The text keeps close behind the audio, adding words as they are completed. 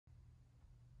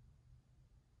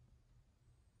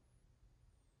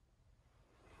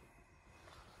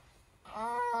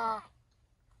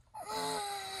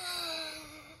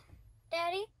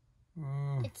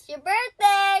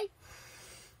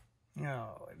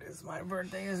It is my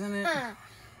birthday, isn't it?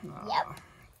 Yep.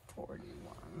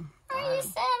 41. Are you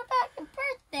sad about your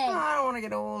birthday? I don't want to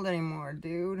get old anymore,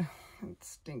 dude. It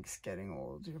stinks getting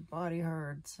old. Your body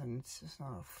hurts, and it's just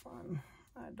not fun.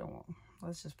 I don't.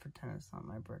 Let's just pretend it's not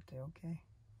my birthday, okay?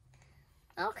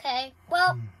 Okay.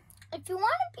 Well, if you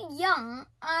want to be young,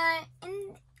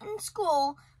 in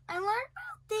school, I learned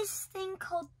about this thing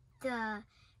called the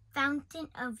Fountain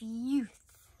of Youth.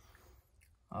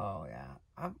 Oh yeah,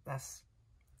 that's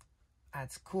a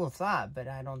cool thought, but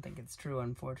I don't think it's true.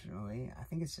 Unfortunately, I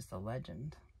think it's just a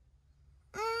legend.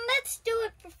 Let's do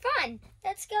it for fun.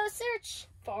 Let's go search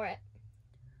for it.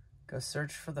 Go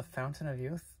search for the Fountain of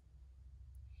Youth.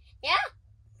 Yeah.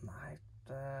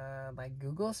 Like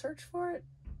Google search for it?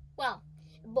 Well,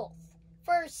 both.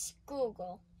 First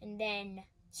Google and then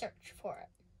search for it.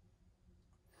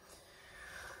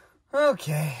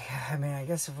 Okay, I mean, I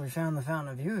guess if we found the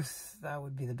Fountain of Youth, that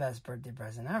would be the best birthday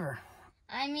present ever.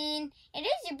 I mean, it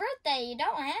is your birthday. You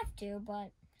don't have to,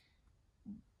 but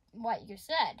what you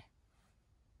said.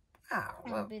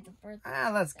 Well, Be the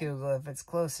birthday. Let's Google if it's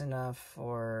close enough,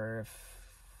 or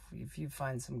if you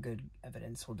find some good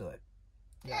evidence, we'll do it.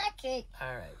 Yeah. Okay.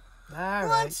 All right.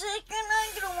 1 second,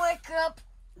 I'm gonna wake up.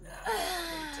 Me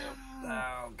too.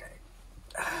 Okay.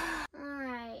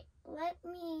 Alright, let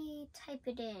me type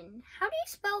it in. How do you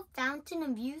spell Fountain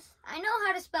of Youth? I know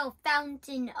how to spell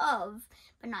Fountain of,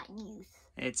 but not Youth.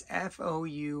 It's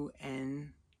Fountain.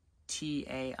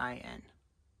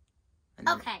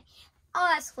 Okay,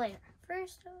 I'll ask later.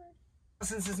 First,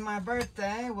 since it's my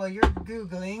birthday, while you're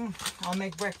Googling, I'll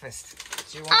make breakfast.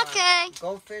 Do you want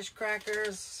goldfish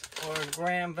crackers, or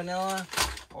graham vanilla,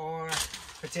 or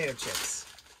potato chips?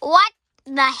 what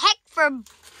the heck for...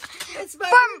 It's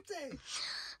my birthday!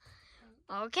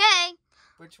 Okay.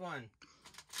 Which one?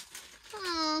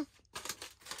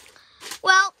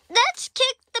 Well, let's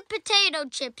kick the potato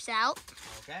chips out.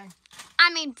 Okay.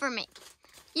 I mean, for me.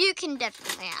 You can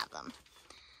definitely have them.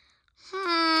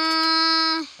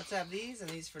 Let's have these and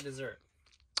these for dessert.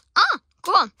 Oh,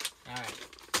 cool. All right.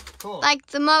 Cool. Like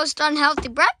the most unhealthy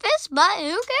breakfast, but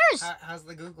who cares? How's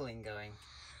the Googling going?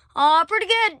 Pretty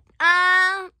good.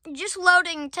 Just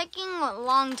loading, taking a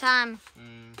long time.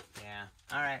 Yeah.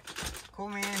 All right. Cool,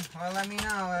 man. Well, let me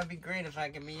know. That'd be great if I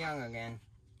could be young again.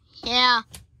 Yeah.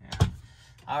 Yeah.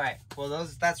 All right. Well,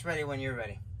 that's ready when you're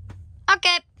ready.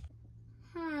 Okay.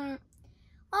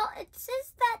 Well, it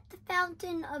says that the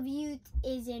Fountain of Youth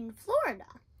is in Florida.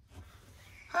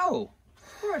 Oh,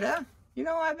 Florida. You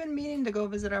know, I've been meaning to go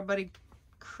visit our buddy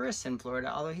Chris in Florida,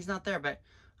 although he's not there, but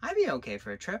I'd be okay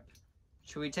for a trip.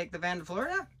 Should we take the van to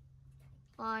Florida?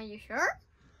 Are you sure?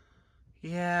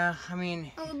 Yeah, I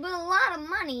mean... It would be a lot of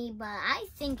money, but I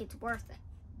think it's worth it.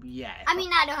 Yeah. I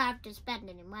mean, I don't have to spend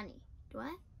any money, do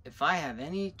I? If I have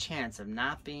any chance of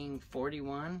not being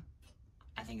 41,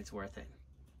 I think it's worth it.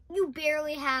 You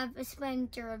barely have a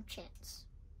splinter of chance.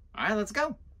 All right, let's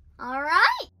go. All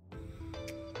right.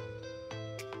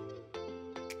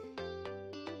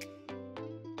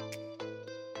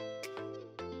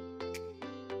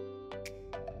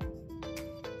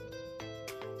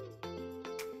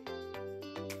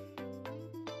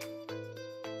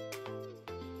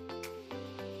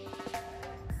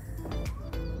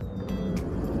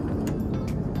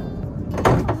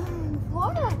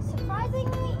 Florida,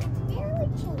 surprisingly, it's barely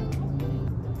chilly.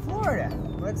 Florida.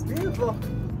 Well, it's beautiful.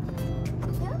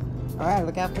 Yeah. All right,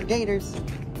 look out for gators.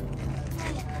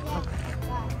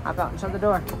 Hop out and shut the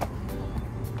door.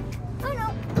 I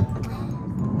know.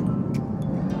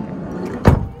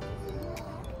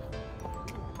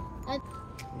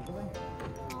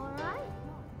 All right.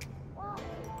 Wow.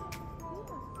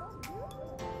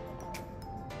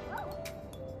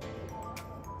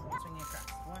 Swing it across.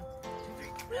 1, 2,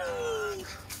 3.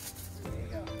 There you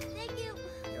go. Thank you.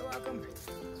 You're welcome.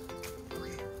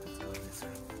 Okay, let's go this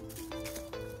way.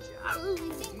 I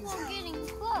think we're getting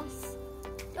close.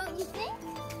 Don't you think? I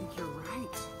think you're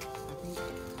right.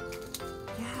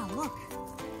 Yeah, look.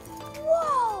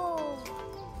 Whoa!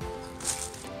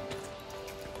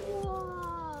 Whoa!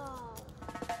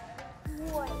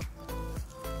 What?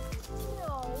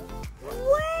 No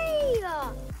way!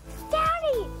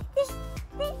 Daddy, this.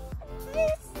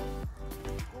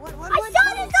 What? I saw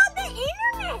this on the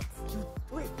internet.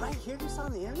 Wait, right here you saw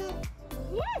on the internet?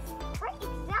 Yes, right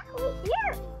exactly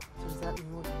here. So does that mean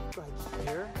we're like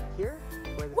here? Here?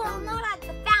 Where the Well, fountain not is? at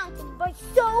the fountain, but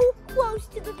so close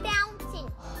to the fountain.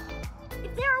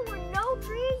 If there were no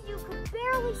trees, you could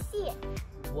barely see it.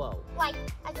 Whoa. Like,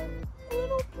 as a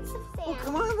little piece of sand. Oh,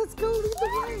 come on, let's go. Lead the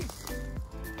way.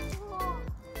 Oh.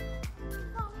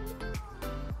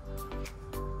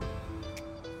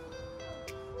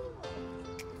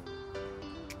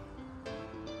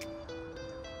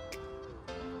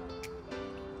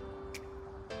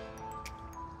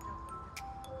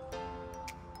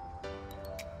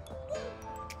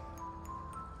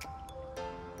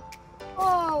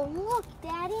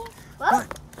 ready?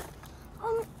 What?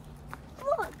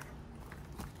 Look.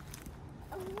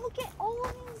 Look at all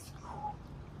these.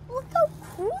 Look how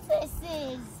cool this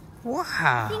is. Wow.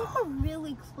 I think we're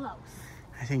really close.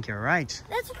 I think you're right.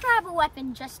 Let's grab a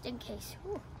weapon just in case.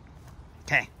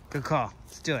 Okay, good call.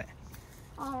 Let's do it.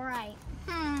 All right.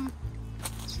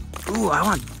 Ooh,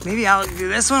 maybe I'll do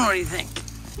this one. What do you think?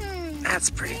 That's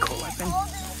a pretty cool weapon.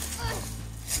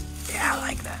 Yeah, I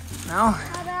like that. No?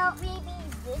 How about maybe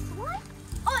this one?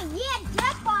 Oh, yeah,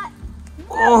 jackpot.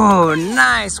 Oh,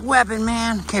 nice weapon,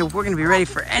 man. Okay, we're going to be ready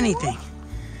for anything.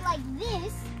 Like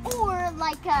this, or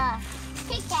like a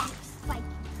pickaxe, like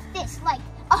this, like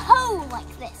a hoe like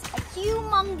this, a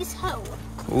humongous hoe.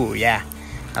 Ooh, yeah,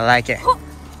 I like it.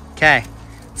 Okay,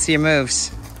 let's see your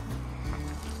moves.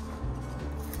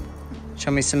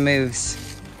 Show me some moves.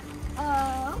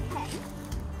 Okay.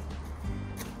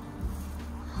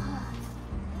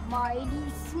 Mighty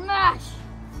smash.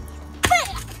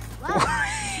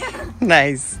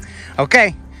 Nice.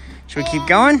 Okay, should we keep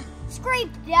going? Scrape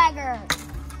dagger.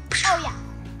 Oh, yeah.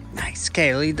 Nice.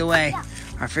 Okay, lead the way. Yeah.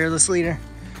 Our fearless leader.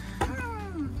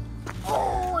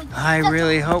 Oh, I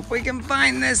really hope we can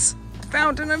find this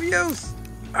fountain of youth.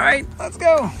 All right, let's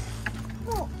go.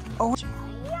 Oh.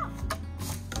 yeah.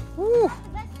 Woo.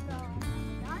 That's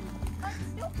but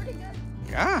still pretty good.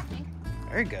 Yeah,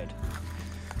 very good.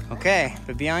 Okay,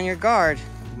 but be on your guard.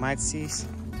 You might see.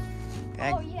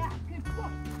 Oh, yeah, good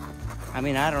point. I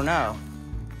mean, I don't know.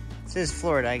 This is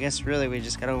Florida. I guess really we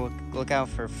just gotta look out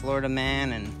for Florida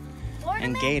man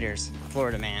and gators.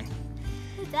 Florida man.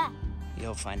 Who's that?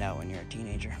 You'll find out when you're a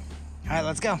teenager. All right,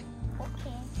 let's go.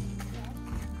 Okay.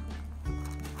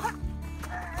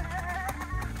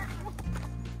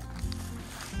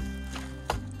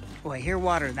 Oh, I hear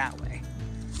water that way.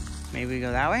 Maybe we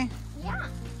go that way? Yeah.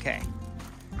 Okay.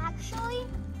 Actually,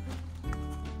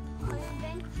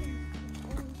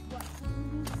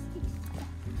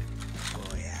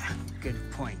 Oh, yeah.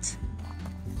 Good point.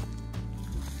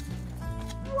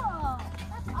 whoa,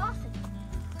 that's awesome.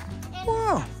 And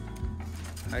Whoa.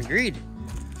 Agreed.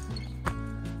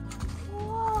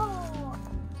 whoa,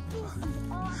 this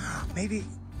is awesome. Maybe.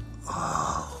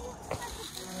 Oh.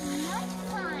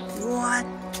 Nighttime. What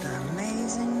the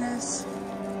amazingness?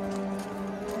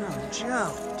 No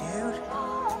joke, dude.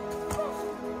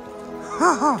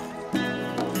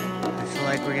 I feel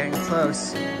like we're getting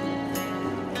close.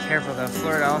 Careful though,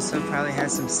 Florida also probably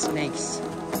has some snakes.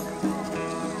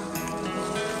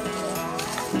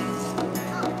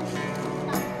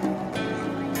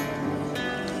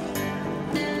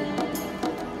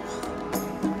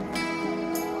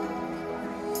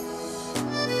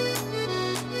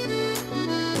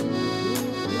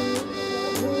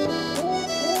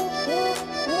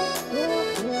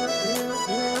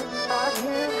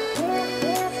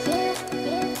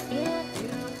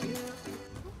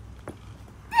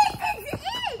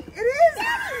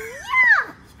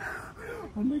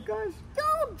 Oh my gosh.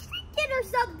 Don't drink it or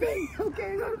something.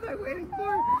 Okay, what am I waiting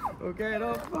for? Okay,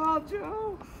 don't fall,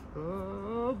 Joe.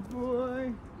 Oh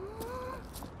boy.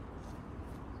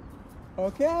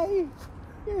 Okay,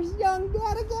 here's young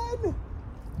Dad again.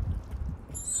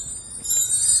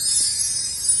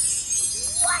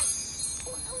 What?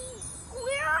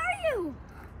 Where are you?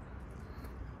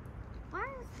 Why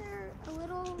is there a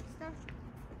little stuffed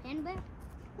panda bear?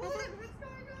 Holden, what's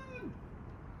going on?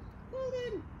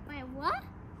 Holden, Wait, what?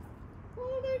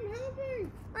 Holden, help me.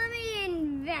 Let me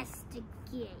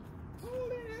investigate.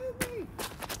 Holden, help me.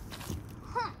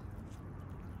 Huh.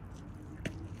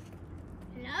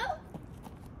 Hello?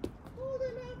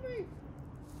 Holden, help me.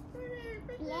 Right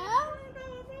there. Hello? No, I'm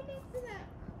right next to that.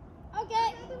 Okay.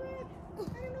 I'm on the rock. I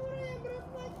don't know what I am, but I'm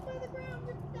like by the ground.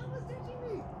 It's almost touching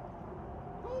me.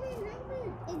 Holden, help me.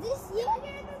 Is this you?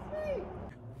 Yeah, that's me.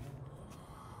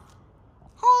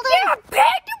 Holden! You're a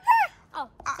panda bear! Oh,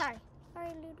 sorry. Sorry,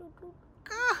 little group.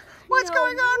 What's No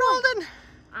going on, way. Holden?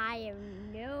 I have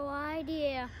no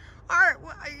idea. All right,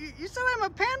 you said I'm a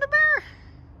panda bear?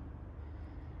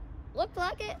 Looked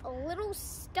like it. A little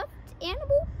stuffed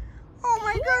animal. Oh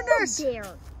my goodness! Bear.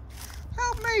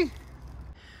 Help me!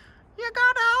 You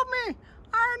gotta help me!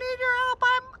 I need your help.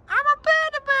 I'm a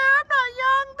panda bear. I'm not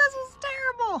young. This is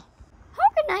terrible. How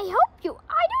can I help you?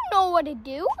 I don't know what to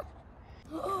do.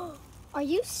 Are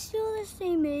you still the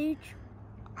same age?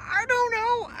 I don't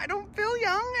know. I don't feel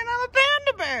young, and I'm a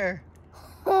panda bear.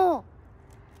 Oh.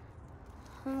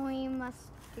 We must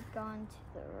have gone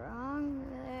to the wrong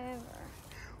river.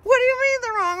 What do you mean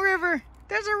the wrong river?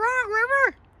 There's a wrong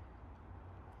river?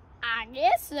 I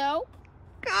guess so.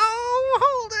 Oh,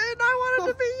 Holden, I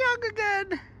wanted to be young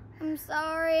again. I'm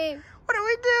sorry. What do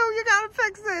we do? You gotta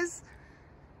fix this.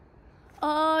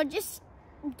 Just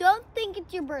don't think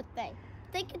it's your birthday.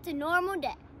 Think it's a normal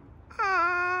day.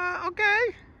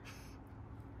 Okay.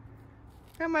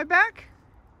 Got my back?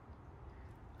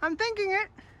 I'm thinking it.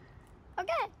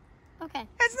 Okay.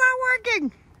 It's not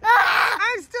working. Ah!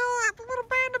 I still have a little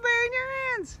panda bear in your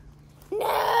hands.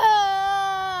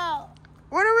 No!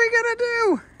 What are we gonna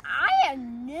do? I have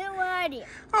no idea.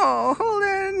 Oh,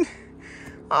 Holden.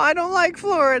 Oh, I don't like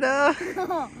Florida.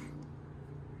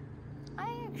 I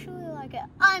actually like it.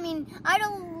 I mean, I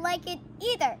don't like it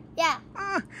either. Yeah.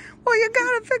 Well, you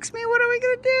gotta fix me. What are we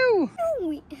gonna do?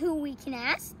 Who we can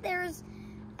ask?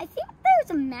 I think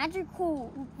there's a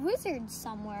magical wizard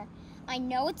somewhere. I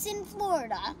know it's in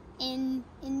Florida, in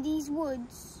these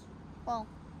woods. Well,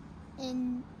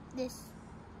 in this,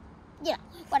 yeah,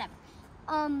 whatever.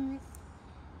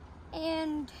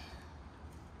 And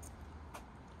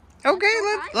okay,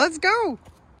 let's go.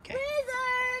 Okay.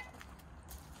 Wizard!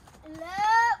 Hello?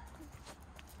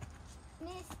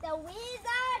 Mr.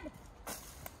 Wizard!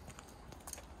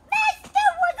 Mr.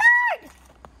 Wizard!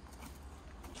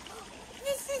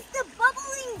 This is the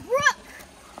bubbling brook.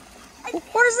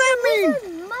 What does that mean?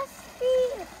 Wizard must be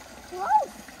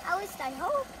close. At least I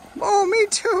hope. Oh, me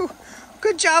too.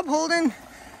 Good job, Holden.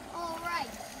 All right.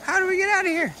 How do we get out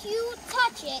of here? If you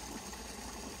touch it,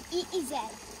 it is dead.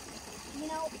 You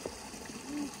know,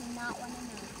 you do not want to know.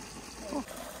 Oh.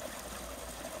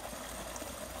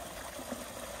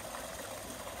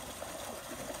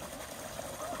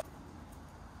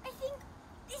 I think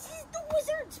this is the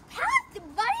wizard's path,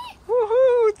 buddy.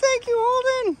 Woohoo! Thank you,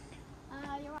 Holden.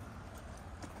 You're right.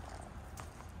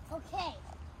 Okay.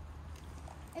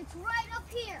 It's right up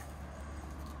here.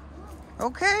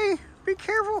 Okay, be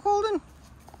careful, Holden.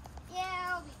 Yeah,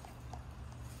 I'll be.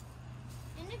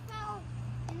 And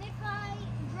if I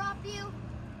drop you,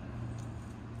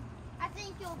 I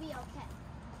think you'll be okay.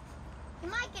 You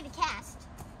might get a cast,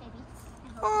 maybe. I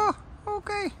hope. Oh,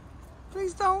 okay.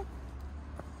 Please don't.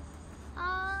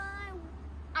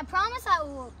 I promise I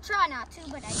will try not to,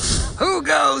 but I don't. Who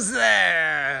goes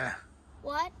there?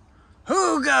 What?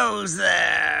 Who goes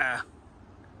there?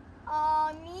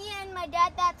 Me and my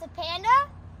dad, that's a panda?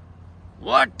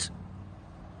 What?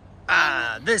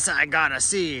 This I gotta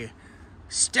see.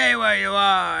 Stay where you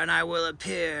are and I will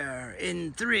appear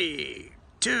in 3,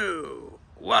 2,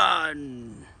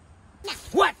 1.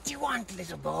 What do you want,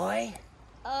 little boy?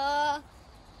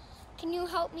 Can you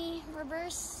help me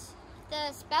reverse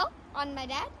the spell on my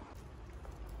dad?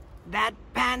 That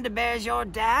panda bear's your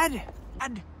dad?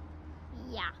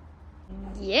 Yeah.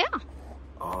 Yeah.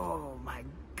 Oh my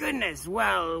goodness.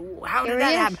 Well, how did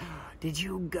that happen? Did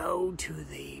you go to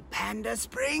the panda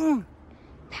spring?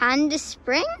 Panda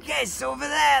Spring? Yes, over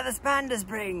there, this panda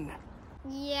spring.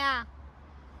 Yeah.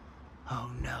 Oh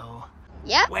no.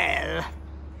 Yep. Well,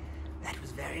 that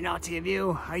was very naughty of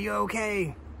you. Are you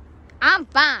okay? I'm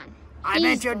fine. I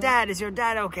meant your dad. Is your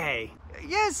dad okay?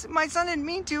 Yes, my son didn't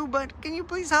mean to, but can you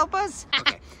please help us?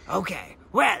 Okay.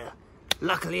 Well,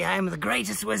 luckily I am the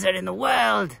greatest wizard in the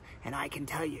world, and I can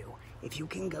tell you, if you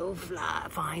can go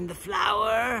find the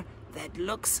flower that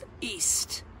looks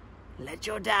east, let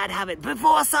your dad have it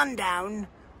before sundown,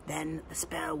 then the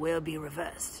spell will be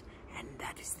reversed. And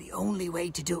that is the only way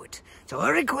to do it. So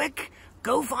hurry quick,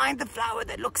 go find the flower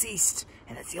that looks east,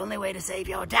 and that's the only way to save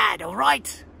your dad, all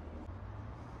right?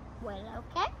 Well,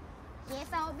 okay. Guess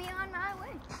I'll be on my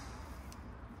way.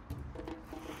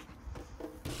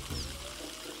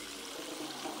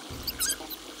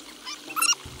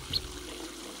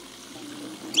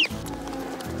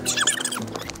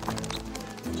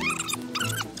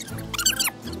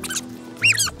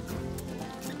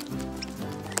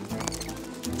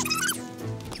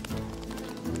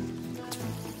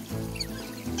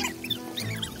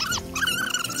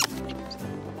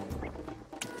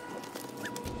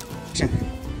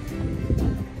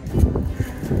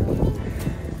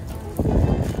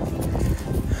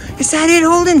 Is that it,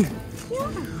 Holden? Yeah.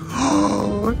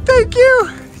 Oh, thank you.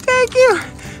 Thank you.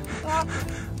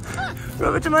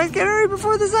 Rub it to my skin, hurry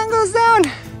before the sun goes down.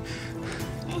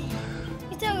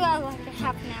 You still got like a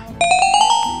half an hour.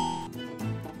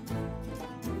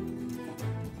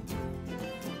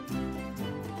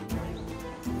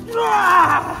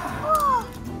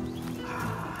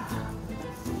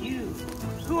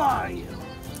 Who are you?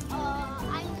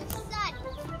 I'm your son.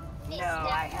 No,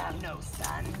 I have no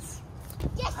sons.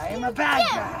 Yes, I am a bad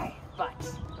guy, but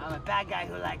I'm a bad guy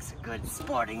who likes a good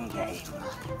sporting game,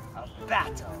 a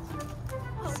battle.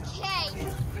 Okay,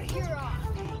 So you're off.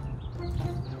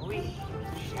 we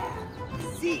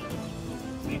shall see.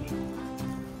 And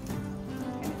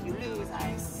if you lose, I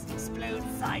explode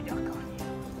Psyduck on you.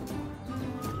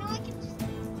 No, I can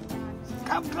just...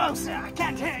 Come closer, I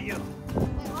can't hear you.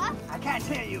 can't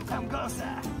hear you. Come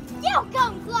closer. You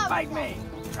come closer. Bite me.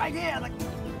 Right here. Like,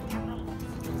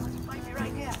 bite me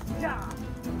right here. Yeah.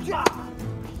 Yeah.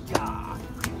 Yeah.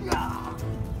 Yeah.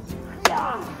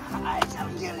 Yeah. I shall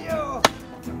kill you.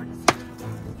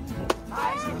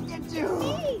 I shall get you.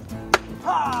 Me.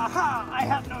 Ha ha. I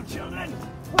have no children.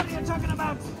 What are you talking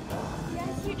about?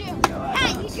 Yes, you do.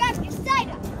 Hey, you dropped your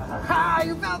cider. Ha!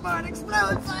 You fell for an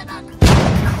explode, Psyduck!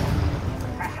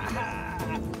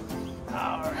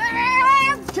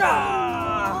 Alright.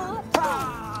 Ja!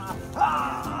 Ha!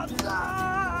 Ha!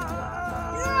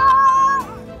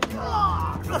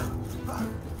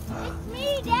 It's me,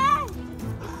 Dad.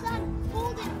 Your son,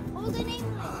 Holden. Holden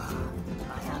English.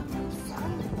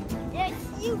 It's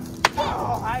you.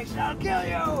 Oh, I shall kill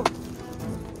you!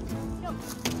 No.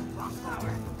 Wrong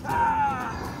flower.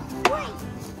 Ah! Wait.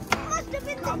 It must have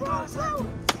been the wrong flower.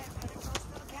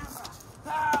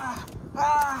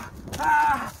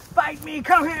 Bite me,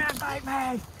 come here and bite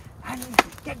me. And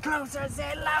get closer and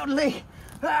say it loudly.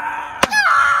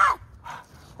 Ah!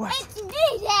 What? It's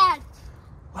me, Dad.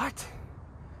 What?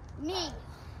 Me.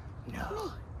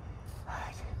 No.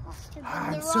 Must have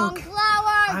I'm been the so wrong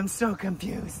flower. I'm so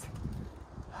confused.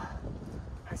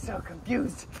 I'm so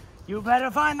confused. You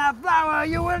better find that flower,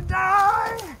 you will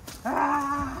die.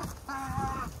 Ah!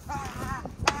 Ah! Ah!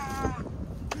 Ah!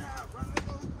 Yeah, run and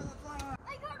go for the flower.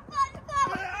 I gotta find the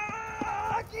flower.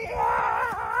 Ah! Yeah!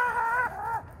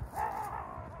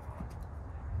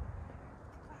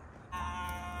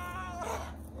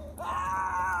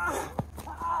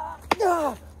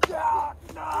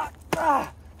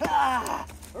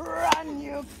 Run,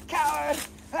 you coward!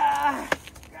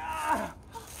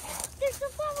 There's the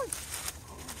flower.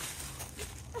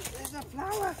 There's a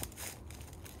flower.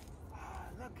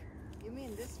 Look, you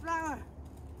mean this flower?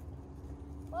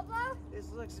 What flower?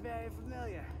 This looks very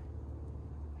familiar.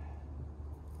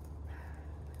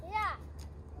 Yeah.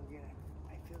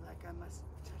 I feel like I must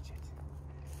touch it.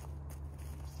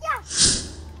 Yeah.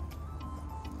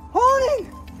 Holden!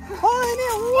 Holden,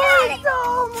 it worked!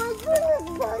 Oh my goodness,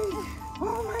 buddy!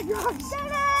 Oh my gosh!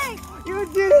 Daddy! You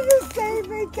did it to save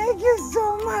me! Thank you so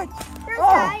much! You're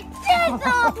right. It's the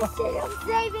opposite of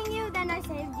saving you, then I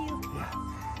saved you.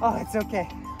 Yeah. Oh, it's okay.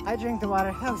 I drank the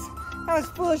water. That was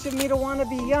foolish of me to want to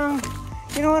be young.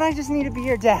 You know what? I just need to be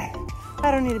your dad.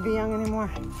 I don't need to be young anymore.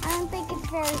 I don't think it's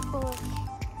very foolish.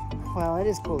 Well, it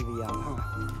is cool to be young, huh?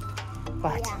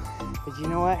 But you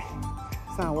know what?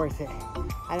 It's not worth it.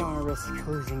 I don't want to risk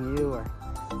losing you or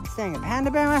staying a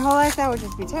panda bear my whole life. that would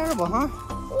just be terrible, huh?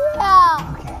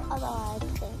 Yeah. Okay. Although I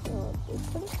think it would be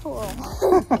pretty cool.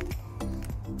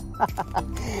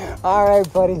 All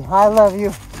right, buddy. I love you.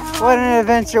 What an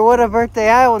adventure. What a birthday.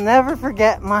 I will never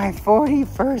forget my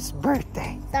 41st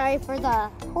birthday. Sorry for the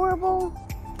horrible,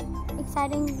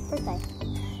 exciting birthday.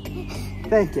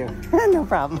 Thank you. No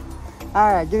problem.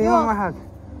 All right, give me one more hug.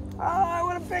 Oh, I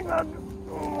want a big hug.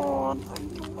 Oh,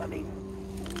 thank you, buddy.